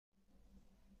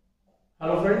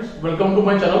Hello friends, welcome to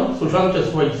my channel Sushant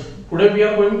Vs. Today we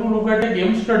are going to look at a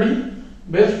game study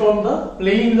based on the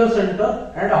play in the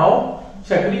center and how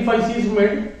sacrifice is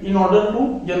made in order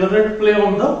to generate play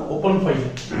on the open file.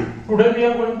 Today we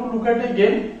are going to look at a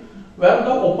game where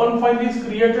the open file is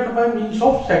created by means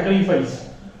of sacrifice.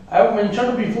 I have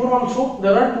mentioned before also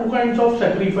there are two kinds of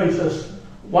sacrifices.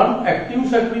 One active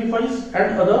sacrifice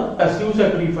and other passive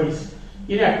sacrifice.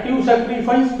 In active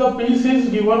sacrifice the piece is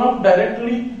given up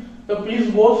directly. The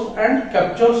piece goes and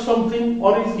captures something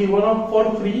or is given up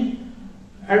for free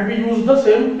and we use the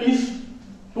same piece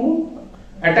to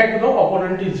attack the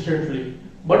opponent instantly.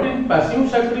 But in passive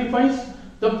sacrifice,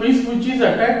 the piece which is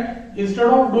attacked, instead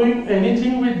of doing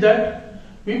anything with that,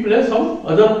 we play some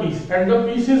other piece and the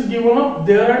piece is given up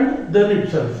there and then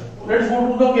itself. Let's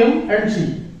go to the game and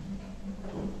see.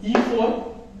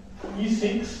 E4,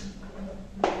 E6,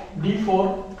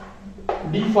 D4,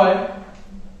 D5.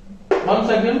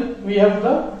 Once again we have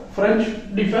the French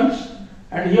defense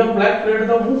and here black played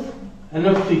the move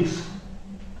NF6.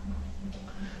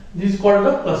 This is called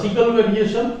the classical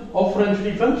variation of French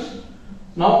defense.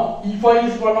 Now E5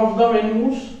 is one of the main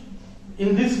moves.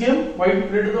 In this game white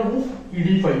played the move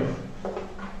ED5.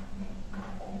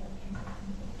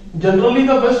 Generally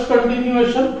the best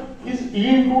continuation is E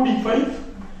into D5.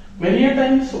 Many a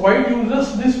times white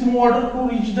uses this move order to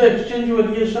reach the exchange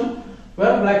variation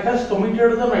where black has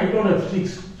committed the knight on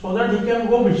f6 so that he can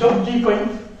go bishop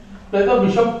g5, play the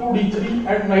bishop to d3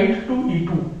 and knight to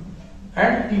e2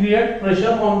 and create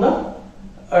pressure on the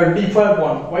d5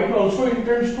 pawn. White also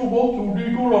intends to go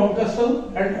qd2 long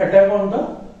castle and attack on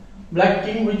the black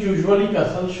king which usually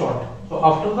castles short. So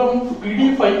after the move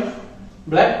ed5,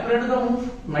 black played the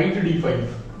move knight d5.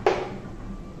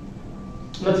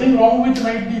 Nothing wrong with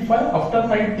knight d5. After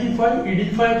knight d5,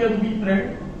 ed5 can be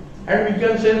played. And we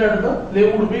can say that the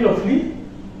play would be roughly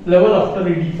level after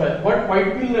ed5. But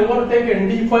white will never take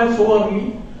nd5 so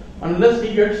early unless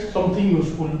he gets something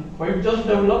useful. White just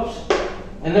develops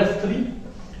nf3.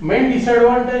 Main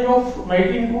disadvantage of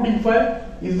knight into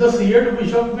d5 is the c8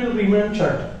 bishop will remain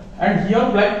shut. And here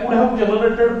black would have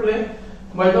generated play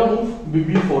by the move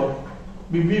bb4.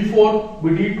 bb4,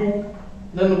 bd2,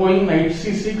 then going knight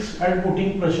c6 and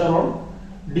putting pressure on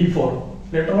d4.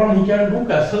 Later on he can do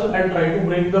castle and try to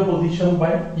break the position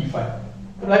by e5.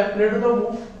 Black played the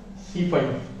move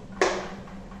c5.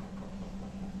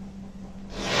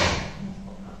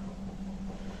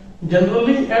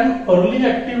 Generally an early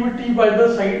activity by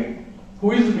the side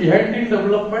who is behind in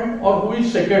development or who is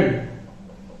second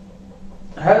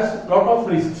has lot of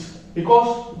risks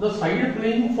because the side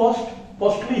playing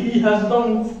firstly he has the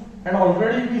move and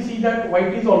already we see that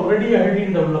white is already ahead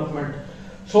in development.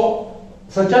 So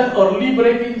such an early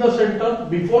break in the center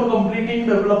before completing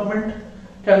development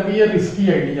can be a risky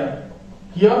idea.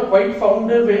 Here white found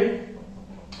a way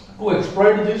to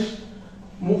exploit this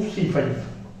move c5.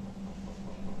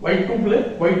 White to play,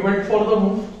 white went for the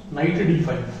move knight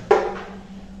d5.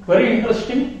 Very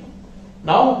interesting.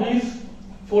 Now he is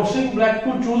forcing black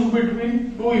to choose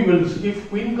between two evils. If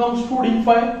queen comes to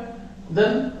d5,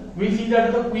 then we see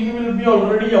that the queen will be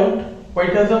already out.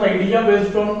 White has an idea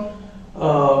based on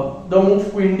the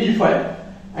move queen d5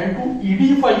 and to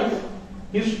ed5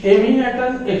 is aiming at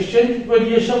an exchange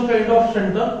variation kind of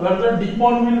center where the d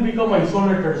pawn will become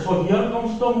isolated. So here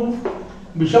comes the move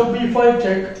bishop b5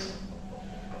 check,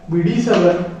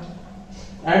 bd7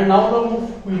 and now the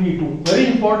move queen e2. Very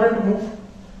important move.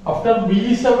 After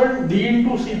b7 d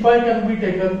into c5 can be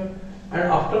taken and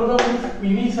after the move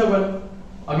queen e7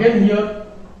 again here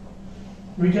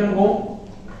we can go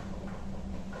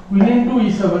queen into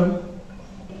e7,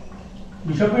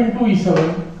 bishop into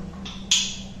e7,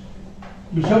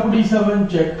 bishop d7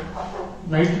 check,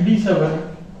 knight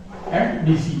d7 and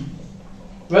dc.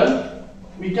 Well,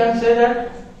 we can say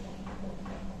that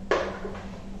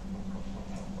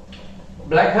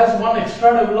black has one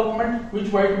extra development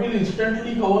which white will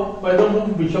instantly cover by the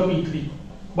move bishop e3.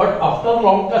 But after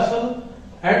long castle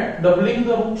and doubling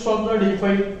the rooks on the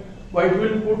d5, white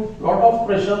will put lot of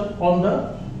pressure on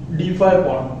the d5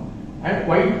 pawn and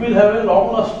white will have a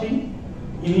long lasting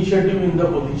initiative in the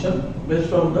position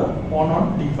based on the pawn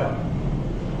on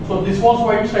d5. So this was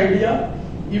white's idea.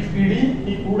 If ed,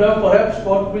 he could have perhaps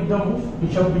worked with the move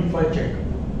bishop b5 check.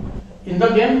 In the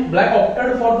game, black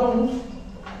opted for the move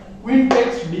queen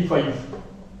takes d5,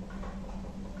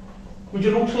 which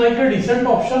looks like a decent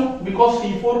option because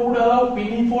c4 would allow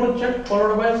queen e4 check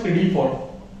followed by cd4.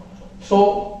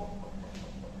 So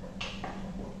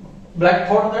black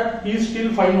thought that he is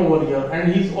still fine over here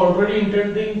and he is already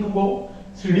intending to go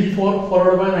cd4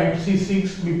 followed by knight c6,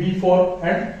 bb4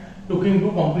 and looking to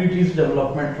complete his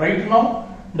development. Right now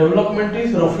development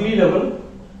is roughly level.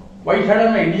 White had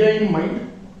an idea in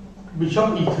mind, bishop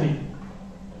e3,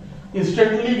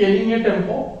 instantly gaining a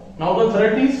tempo. Now the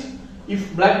threat is,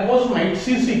 if black was knight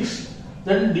c6,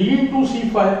 then d into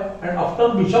c5, and after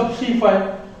bishop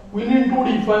c5, queen into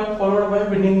d5 followed by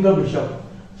winning the bishop.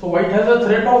 So white has a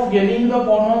threat of gaining the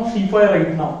pawn on c5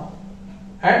 right now,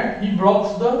 and he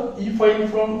blocks the e file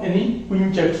from any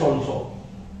queen checks also.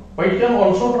 White can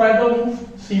also try the move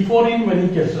c4 in many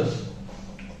cases.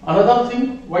 Another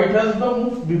thing, white has the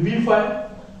move bb5.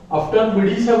 After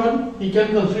bd7, he can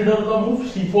consider the move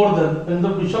c4 then the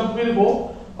bishop will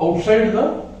go outside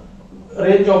the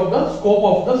range of the scope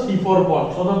of the c4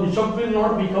 pawn. So the bishop will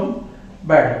not become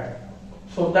bad.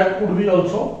 So that could be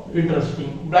also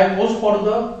interesting. Black goes for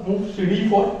the move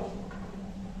cd4,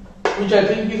 which I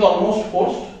think is almost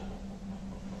forced.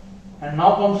 And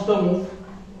now comes the move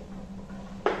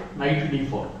knight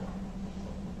d4.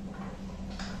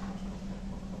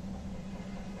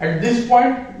 At this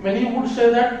point, many would say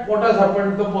that what has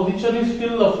happened, the position is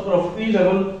still roughly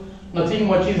level, nothing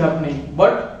much is happening.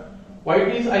 But white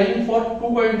is eyeing for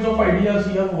two kinds of ideas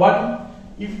here. One,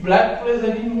 if black plays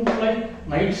any move like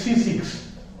knight c6,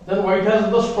 then white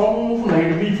has the strong move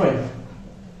knight b5.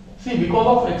 See, because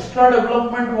of extra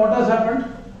development, what has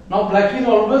happened? Now black is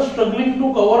always struggling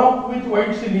to cover up with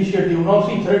white's initiative. Now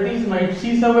see, threat is knight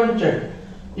c7 check.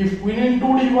 If queen into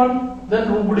d1,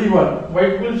 then rook d1.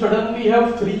 White will suddenly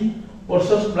have 3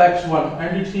 versus black's 1,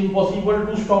 and it's impossible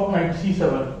to stop knight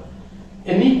c7.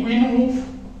 Any queen move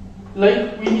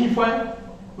like queen e5,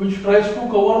 which tries to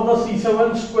cover the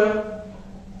c7 square,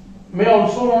 may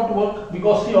also not work,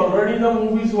 because see, already the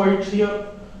move is white's here.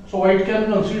 So white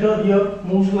can consider here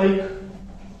moves like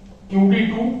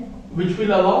qd2, which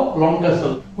will allow long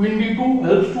castle. Queen d2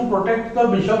 helps to protect the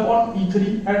bishop on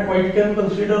e3, and white can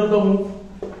consider the move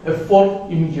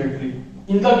f4 immediately.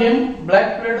 In the game,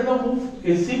 black played the move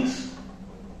a6.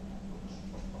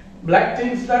 Black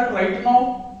thinks that right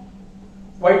now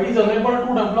white is unable to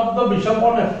develop the bishop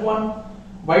on f1.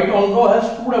 White, although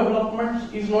has 2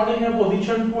 developments, is not in a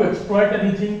position to exploit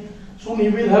anything. Soon he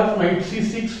will have knight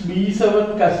c6,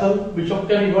 be7 castle, bishop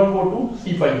can even go to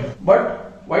c5.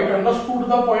 But white understood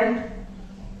the point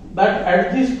that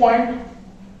at this point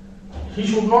he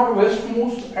should not waste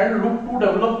moves and look to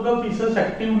develop the pieces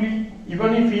actively,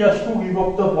 even if he has to give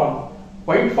up the pawn.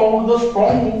 White found the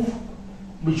strong move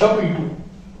bishop e2.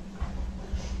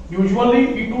 Usually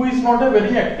e2 is not a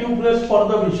very active place for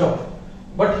the bishop,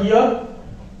 but here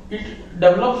it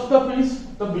develops the piece.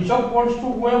 The bishop wants to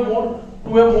go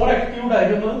a more active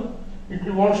diagonal.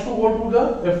 It wants to go to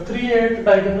the f3-8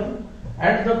 diagonal,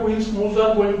 and the queen's moves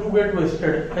are going to get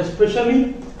wasted.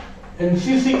 Especially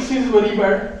nc6 is very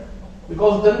bad,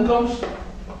 because then comes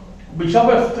bishop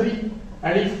f3,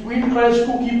 and if queen tries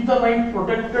to keep the knight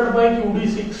protected by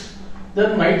qd6,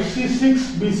 then knight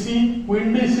c6, bc,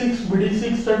 queen d6,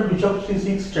 bd6 and bishop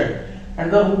c6 check,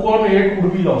 and the rook on a8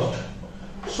 would be lost.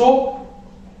 So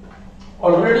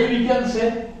already we can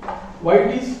say white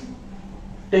is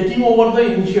taking over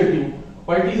the initiative.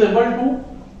 White is able to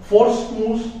force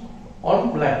moves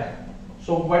on black.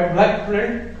 So black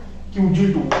played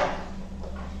qg2.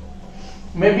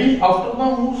 Maybe after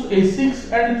the moves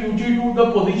a6 and qg2,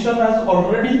 the position has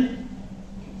already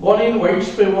gone in white's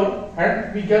favor,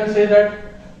 and we can say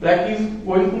that black is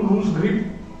going to lose grip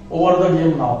over the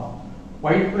game now.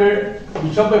 White played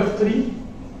bishop f3,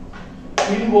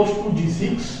 queen goes to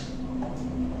g6,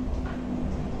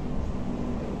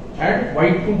 and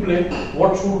white to play.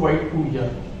 What should white do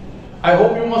here? I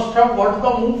hope you must have got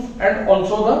the move and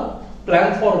also the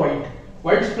plan for white.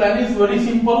 White's plan is very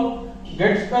simple.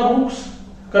 Gets the rooks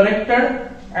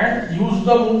connected and use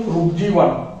the move rook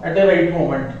g1 at the right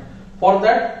moment. For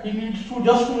that, he needs to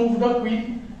just move the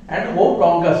queen and go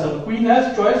long castle. Queen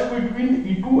has choice between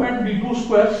e2 and d2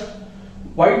 squares.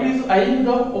 White is eyeing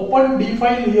the open d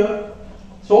file here.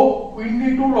 So queen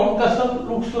d2 long castle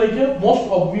looks like a most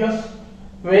obvious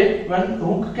way, when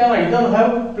rook can either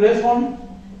have place on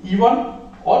e1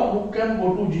 or rook can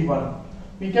go to g1.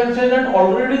 We can say that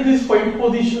already this white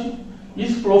position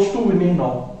is close to winning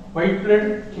now. White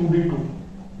played qd2.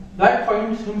 Black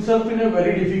finds himself in a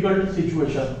very difficult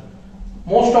situation.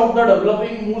 Most of the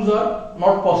developing moves are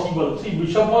not possible. See,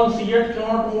 bishop on c8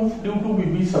 cannot move due to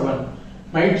bb7.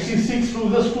 Knight c6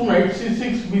 loses to knight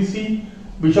c6, bc,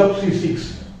 bishop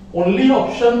c6. Only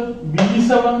option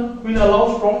b7 will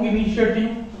allow strong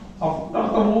initiative after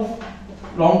the move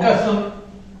long castle,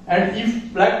 and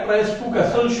if black tries to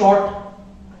castle short,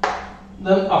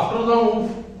 then after the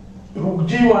move rook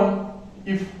g1,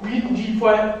 if queen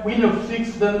g5, queen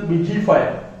f6, then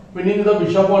bg5, winning the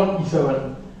bishop on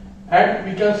e7. and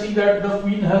we can see that the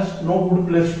queen has no good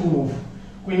place to move.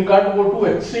 Queen can't go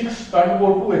to h6, can't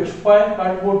go to h5,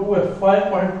 can't go to f5,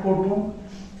 can't go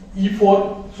to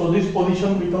e4. So this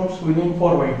position becomes winning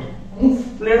for white. Move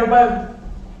played by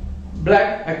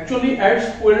black actually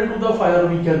adds fuel to the fire,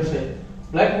 we can say.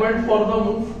 Black went for the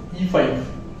move e5.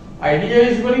 Idea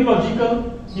is very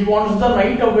logical. He wants the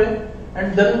knight away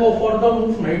and then go for the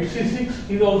move knight c6.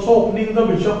 He is also opening the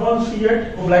bishop on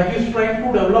c8. So black is trying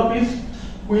to develop his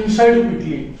queen side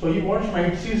quickly. So he wants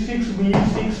knight c6,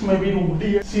 b6, maybe rook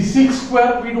d8. c6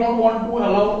 square we don't want to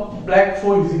allow black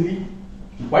so easily.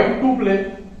 White to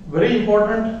play. Very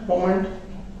important moment.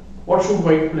 What should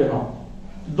white play now?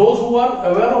 Those who are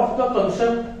aware of the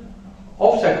concept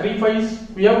of sacrifice,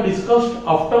 we have discussed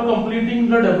after completing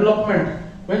the development,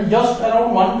 when just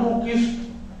around one rook is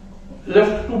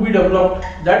left to be developed,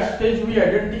 that stage we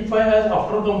identify as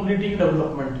after completing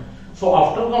development. So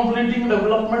after completing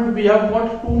development, we have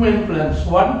got two main plans.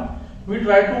 One, we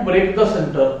try to break the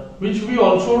center, which we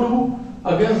also do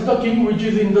against the king which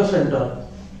is in the center,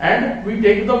 and we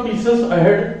take the pieces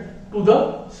ahead to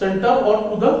the center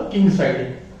or to the king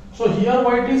side. So here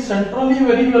white is centrally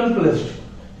very well placed.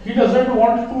 He doesn't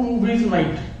want to move his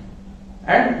knight,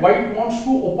 and white wants to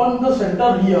open the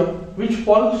center here, which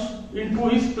falls into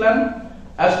his plan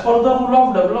as per the rule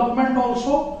of development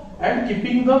also, and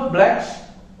keeping the black's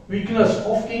weakness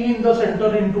of king in the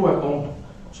center into account.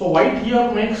 So white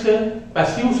here makes a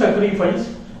passive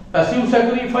sacrifice. Passive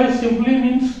sacrifice simply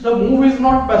means the move is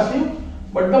not passive,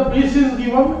 but the piece is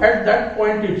given at that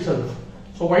point itself.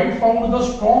 So white found the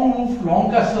strong move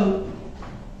long castle,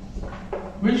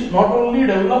 which not only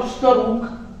develops the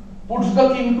rook, puts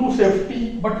the king to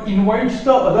safety, but invites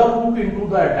the other rook into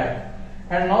the attack.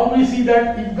 And now we see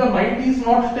that if the knight is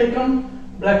not taken,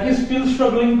 black is still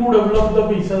struggling to develop the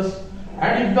pieces,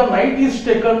 and if the knight is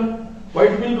taken,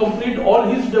 white will complete all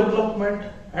his development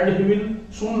and he will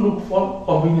soon look for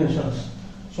combinations.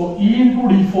 So e into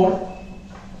d4,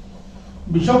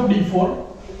 bishop d4.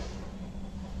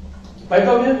 By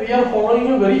the way, we are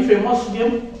following a very famous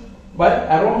game by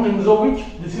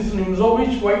Nimzowitsch. This is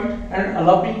Nimzowitsch white and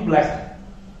Alapin black.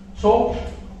 So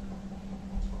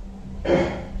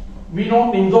we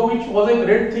know Nimzowitsch was a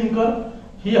great thinker.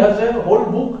 He has a whole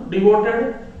book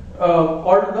devoted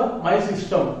called the My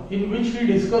System, in which he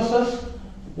discusses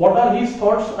what are his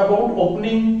thoughts about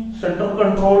opening, center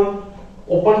control,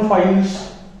 open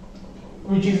files,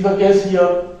 which is the case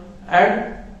here,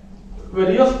 and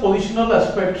various positional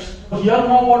aspects. Here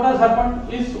now what has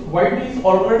happened is white is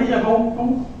already about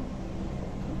to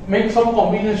make some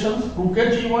combinations. Rook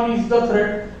h1 is the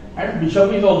threat, and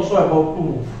bishop is also about to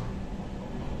move.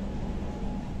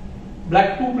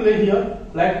 Black to play here.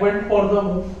 Black went for the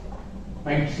move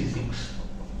knight c6.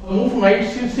 Move knight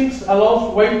c6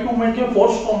 allows white to make a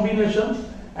forced combination,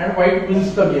 and white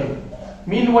wins the game.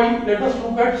 Meanwhile, let us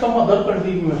look at some other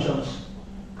continuations.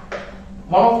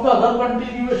 One of the other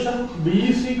continuation,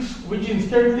 b6, which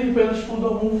instantly fails to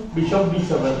the move bishop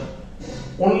d7.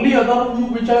 Only other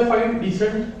move which I find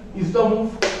decent is the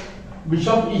move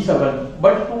bishop e7,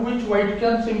 but to which white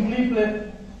can simply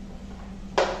play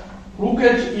rook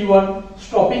h e1,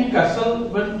 stopping castle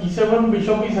when e7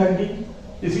 bishop is hanging.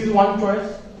 This is one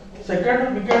choice.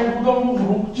 Second, we can do the move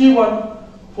rook g1,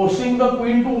 forcing the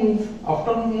queen to move.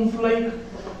 After move like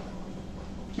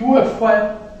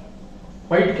qf5,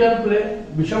 white can play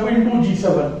bishop into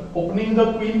g7, opening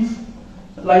the queen's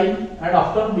line, and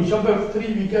after bishop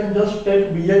f3 we can just take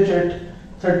bh8,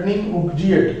 threatening rook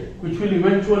g8, which will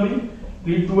eventually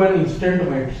lead to an instant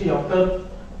mate. See, after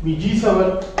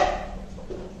bg7,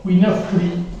 queen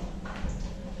f3,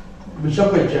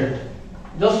 bishop h8.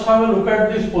 Just have a look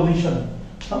at this position.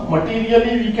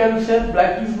 Materially we can say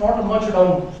black is not much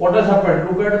down. What has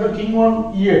happened? Look at the king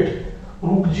on e8.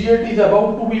 Rook g8 is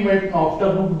about to be made now. After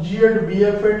rook g8,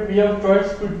 bf8, we have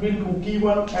choice between rook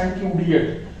e1 and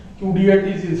qd8.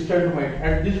 qd8 is instant mate,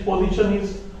 and this position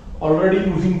is already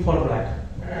losing for black.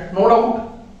 No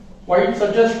doubt, white,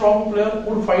 such a strong player,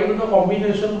 would find the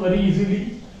combination very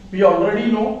easily. We already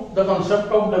know the concept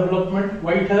of development.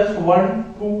 White has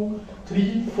 1, 2,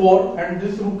 3, 4, and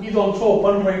this rook is also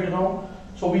open right now.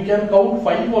 So we can count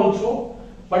 5 also.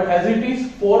 But as it is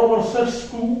 4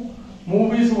 versus 2,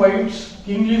 move is white's,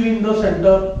 king is in the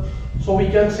center. So we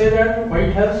can say that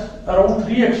white has around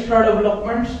 3 extra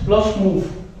developments plus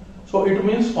move. So it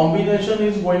means combination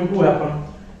is going to happen.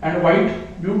 And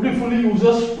white beautifully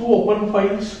uses 2 open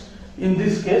files in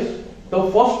this case.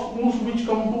 The first moves which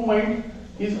come to mind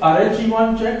is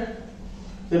rhe1 check.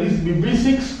 There is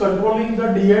bb6 controlling the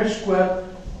d8 square,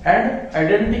 and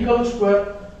identical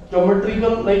square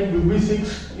geometrical like bb6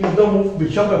 is the move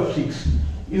bishop f6.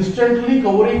 instantly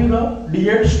covering the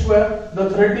d8 square. The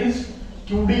threat is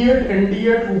q8,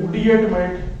 n8, rook d8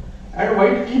 mate, and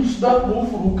white keeps the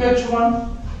move rook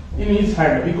h1 in his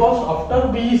hand, because after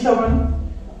b7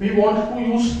 we want to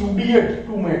use q8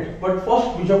 to mate, but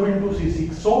first bishop into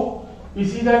c6. So we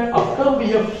see that after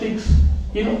bf6,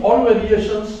 in all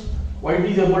variations, white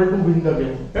is able to win the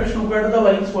game. Let's look at the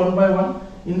lines one by one.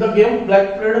 In the game,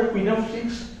 black played queen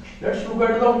f6. Let's look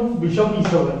at the move bishop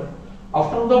e7.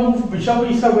 After the move bishop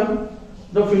e7,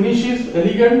 the finish is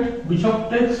elegant. Bishop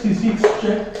takes c6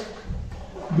 check,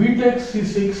 b takes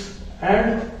c6,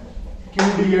 and q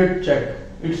d8 check.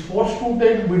 It's forced to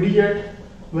take b d8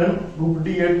 when rook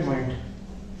d8 mate.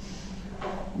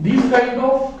 These kind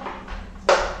of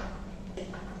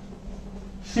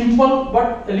simple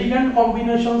but elegant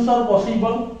combinations are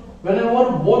possible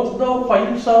whenever both the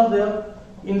files are there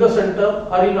in the center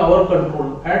are in our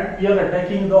control and we are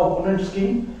attacking the opponent's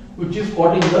king, which is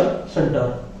caught in the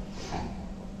center.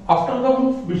 After the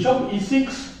move bishop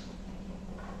e6,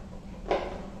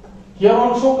 here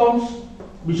also comes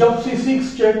bishop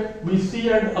c6 check,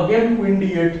 bc, and again queen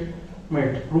d8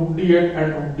 mate, rook d8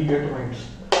 and rook d8 mates.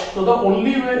 So the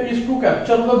only way is to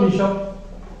capture the bishop.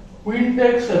 Queen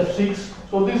takes f6.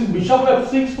 So this bishop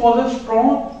f6 was a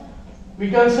strong, we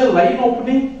can say, line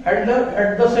opening, and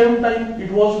at the same time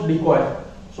it was decoy.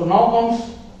 So now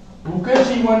comes rook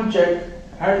h1 check,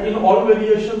 and in all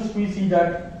variations we see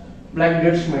that black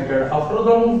gets mated. After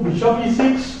the move bishop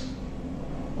e6,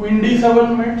 queen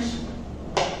d7 mates.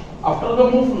 After the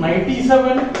move knight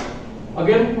e7,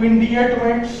 again queen d8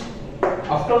 mates.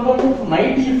 After the move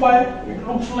knight e5, it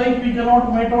looks like we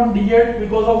cannot mate on d8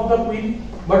 because of the queen,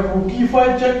 but rook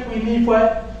e5 check, queen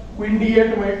e5, queen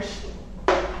d8 mates.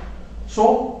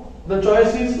 So the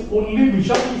choice is only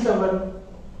bishop e7,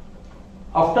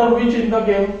 after which in the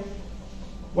game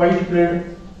white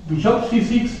played bishop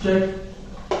c6 check.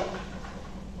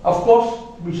 Of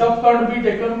course, bishop can't be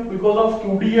taken because of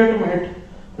q d8 mate.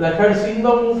 Black had seen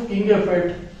the move king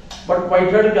f8, but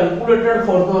white had calculated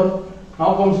further.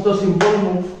 Now comes the simple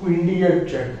move queen d8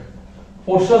 check.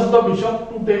 Forces the bishop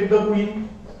to take the queen,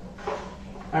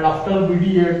 and after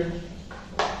bd8,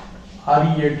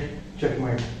 re8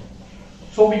 checkmate.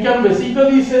 So we can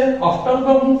basically say after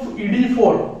the move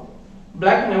ed4,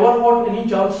 black never got any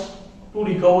chance to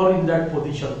recover in that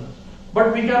position.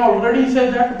 But we can already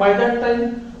say that by that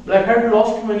time black had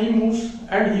lost many moves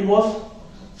and he was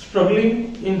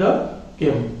struggling in the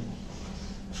game.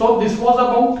 So this was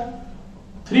about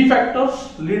 3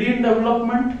 factors: lead in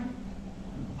development,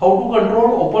 how to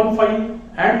control open file,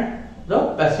 and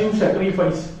the passive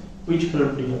sacrifice which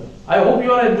helped here. I hope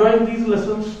you are enjoying these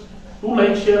lessons. Do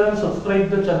like, share and subscribe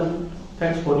the channel.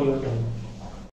 Thanks for your time.